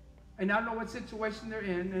 And I don't know what situation they're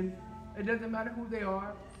in, and it doesn't matter who they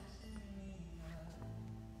are,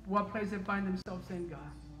 what place they find themselves in, God.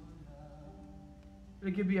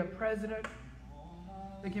 It can be a president,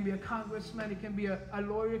 it can be a congressman, it can be a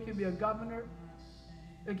lawyer, it can be a governor,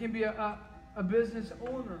 it can be a business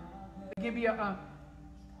owner, it can be a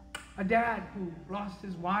dad who lost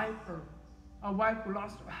his wife, or a wife who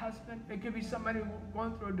lost her husband. It could be somebody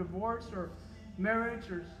going through a divorce or marriage,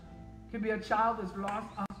 or it could be a child that's lost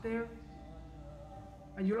out there.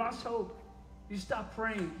 And you lost hope. You stopped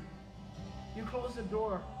praying. You closed the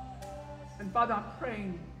door. And Father, I'm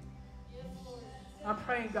praying,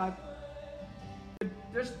 God, that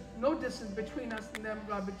there's no distance between us and them,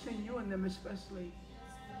 God, between you and them especially.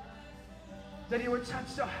 That you would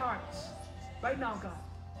touch their hearts right now, God.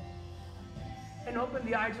 And open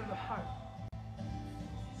the eyes of the heart.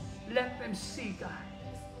 Let them see, God.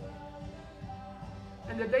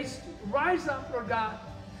 And that they rise up, Lord God,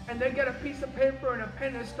 and they get a piece of paper and a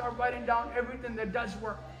pen and start writing down everything that does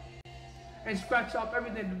work. And scratch off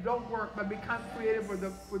everything that don't work, but become creative with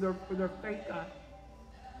their faith, God.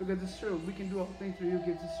 Because it's true. We can do all things through you who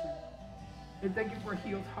gives us strength. And thank you for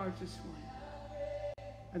healed hearts this morning.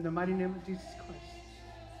 In the mighty name of Jesus Christ.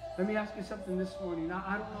 Let me ask you something this morning. Now,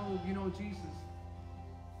 I don't know if you know Jesus.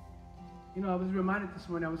 You know, I was reminded this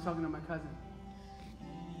morning, I was talking to my cousin.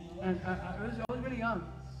 And I was really young.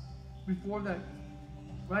 Before that,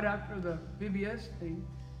 right after the VBS thing.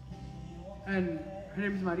 And her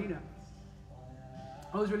name is Marina.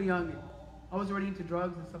 I was really young. I was already into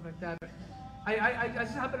drugs and stuff like that. But I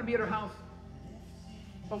just happened to be at her house.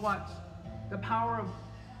 But watch. The power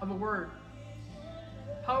of a word.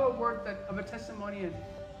 Power of word, of a testimony. And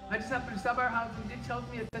I just happened to stop by her house, and she tells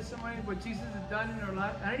me a testimony of what Jesus has done in her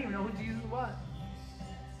life. I didn't even know who Jesus was.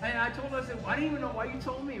 And I told her, I said, I didn't even know why you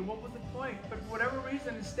told me. What was the point? But for whatever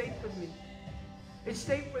reason, it stayed with me. It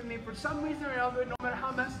stayed with me. For some reason or another, no matter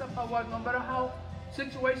how messed up I was, no matter how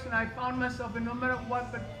situation I found myself in, no matter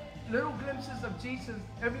what, but little glimpses of Jesus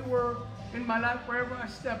everywhere in my life, wherever I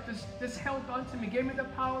stepped, this held on to me, gave me the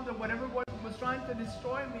power that whatever was trying to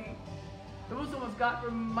destroy me, it was almost God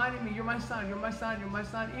reminding me, you're my son, you're my son, you're my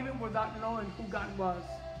son, even without knowing who God was.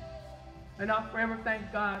 And I'll forever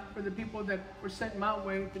thank God for the people that were sent my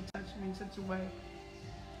way to touch me in such a way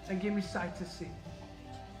and give me sight to see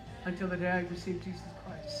until the day I received Jesus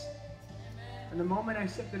Christ. And the moment I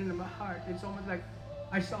accepted it into my heart, it's almost like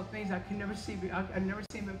I saw things I could never see. I'd never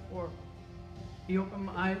seen before. He opened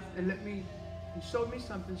my eyes and and showed me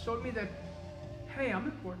something. Showed me that, hey, I'm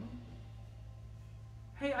important.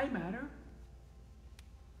 Hey, I matter.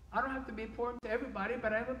 I don't have to be important to everybody,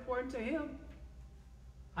 but I'm important to him.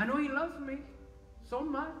 I know he loves me so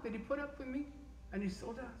much that he put up with me, and he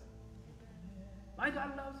still does. My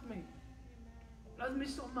God loves me. Loves me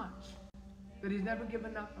so much that he's never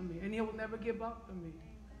given up on me, and he will never give up on me.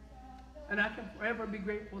 And I can forever be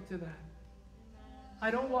grateful to that.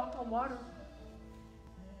 I don't walk on water,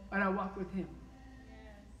 but I walk with him.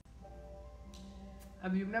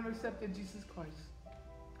 If you've never accepted Jesus Christ,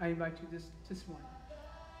 I invite you this morning.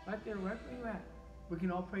 Right there, wherever you're at, we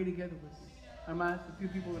can all pray together with you. I'm going to ask a few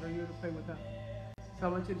people that are here to pray with us. So I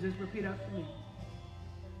want you to just repeat after me.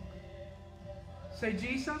 Say,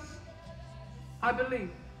 Jesus, I believe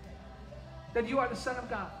that you are the Son of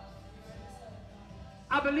God.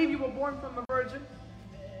 I believe you were born from a virgin.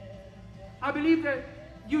 I believe that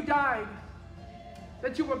you died,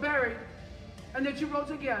 that you were buried, and that you rose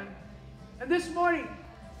again. And this morning,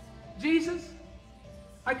 Jesus,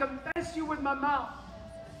 I confess you with my mouth,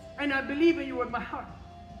 and I believe in you with my heart.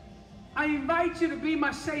 I invite you to be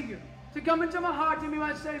my Savior, to come into my heart to be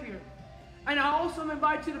my Savior. And I also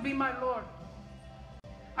invite you to be my Lord.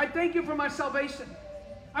 I thank you for my salvation.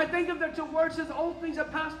 I thank you that your word says old things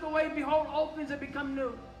have passed away. Behold, all things have become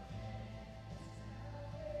new.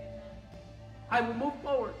 I will move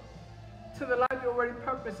forward to the life you already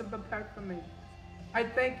purposed and prepared for me. I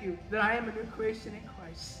thank you that I am a new creation in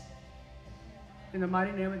Christ. In the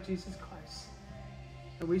mighty name of Jesus Christ.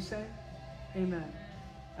 And we say, amen.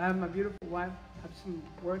 I have my beautiful wife. I have some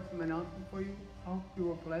words, some announcement for you. I hope you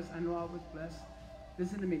were blessed. I know I was blessed.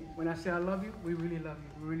 Listen to me. When I say I love you, we really love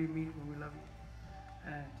you. We really mean it when we love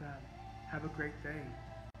you. And have a great day.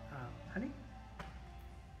 Honey?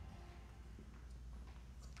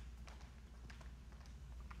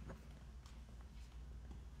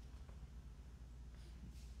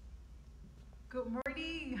 Good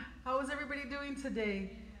morning. How is everybody doing today?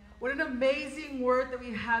 What an amazing word that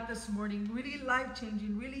we had this morning. Really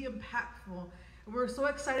life-changing, really impactful. And we're so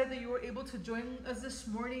excited that you were able to join us this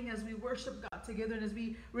morning as we worship God together and as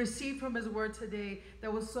we receive from his word today.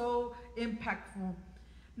 That was so impactful.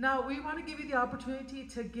 Now, we want to give you the opportunity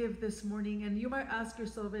to give this morning, and you might ask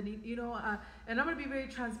yourself, and and I'm going to be very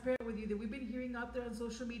transparent with you, that we've been hearing out there on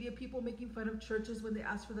social media, people making fun of churches when they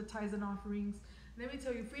ask for the tithes and offerings. Let me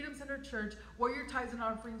tell you, Freedom Center Church, where your tithes and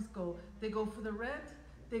offerings go, they go for the rent,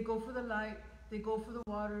 they go for the light, they go for the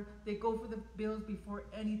water, they go for the bills before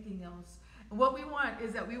anything else. And what we want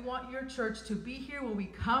is that we want your church to be here when we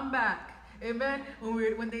come back. Amen.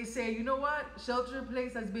 When they say, you know what, shelter in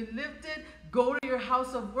place has been lifted, go to your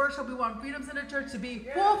house of worship. We want Freedom Center Church to be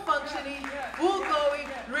full functioning, full going,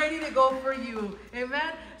 ready to go for you.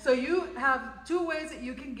 Amen. So you have two ways that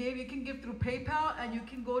you can give. You can give through PayPal, and you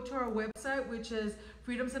can go to our website, which is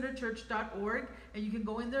freedomcenterchurch.org, and you can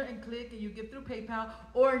go in there and click, and you give through PayPal.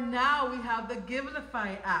 Or now we have the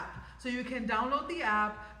Givelify app. So you can download the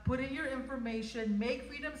app, put in your information, make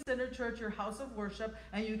Freedom Center Church your house of worship,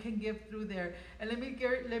 and you can give through there. And let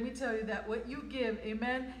me tell you that what you give,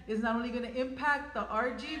 amen, is not only going to impact the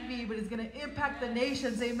RGV, but it's going to impact the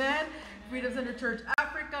nations, amen. Freedom Center Church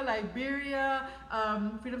Africa, Liberia,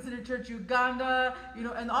 Freedom Center Church Uganda,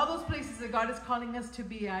 and all those places that God is calling us to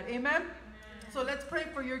be at, amen. So let's pray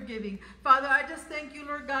for your giving. Father, I just thank you,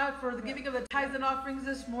 Lord God, for the giving of the tithes and offerings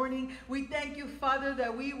this morning. We thank you, Father,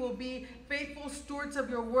 that we will be faithful stewards of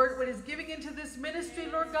your word. What is giving into this ministry,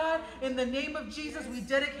 Lord God, in the name of Jesus, we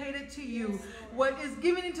dedicate it to you. What is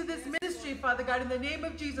given into this ministry, Father God, in the name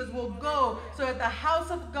of Jesus, will go so that the house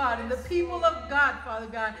of God and the people of God, Father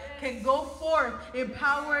God, can go forth in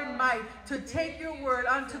power and might to take your word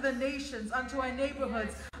unto the nations, unto our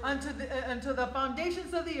neighborhoods, unto the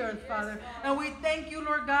foundations of the earth, Father. And we thank you,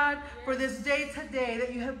 Lord God, for this day today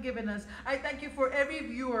that you have given us. I thank you for every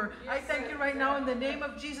viewer. I thank you right now in the name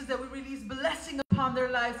of Jesus that we release blessing upon their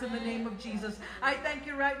lives in the name of Jesus. I thank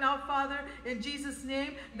you right now, Father, in Jesus'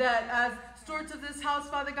 name, that as stewards of this house,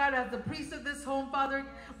 Father God, as the priests of this home, Father,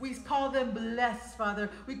 we call them blessed, Father.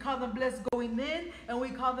 We call them blessed going in, and we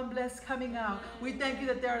call them blessed coming out. We thank you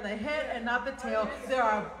that they are the head and not the tail. They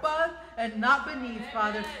are above and not beneath,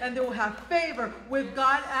 Father, and they will have favor with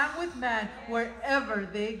God and with man wherever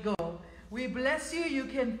they go. We bless you. You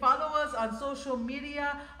can follow us on social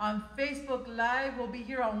media, on Facebook Live. We'll be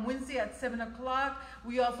here on Wednesday at 7 o'clock.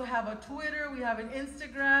 We also have a Twitter. We have an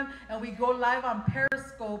Instagram, and we go live on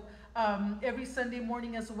Periscope every Sunday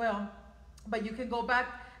morning as well. But you can go back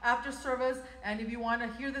after service. And if you want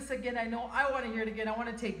to hear this again, I know I want to hear it again. I want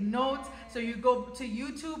to take notes. So you go to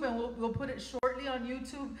YouTube, and we'll put it shortly on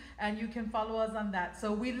YouTube, and you can follow us on that.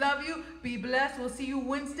 So we love you. Be blessed. We'll see you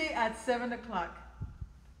Wednesday at 7 o'clock.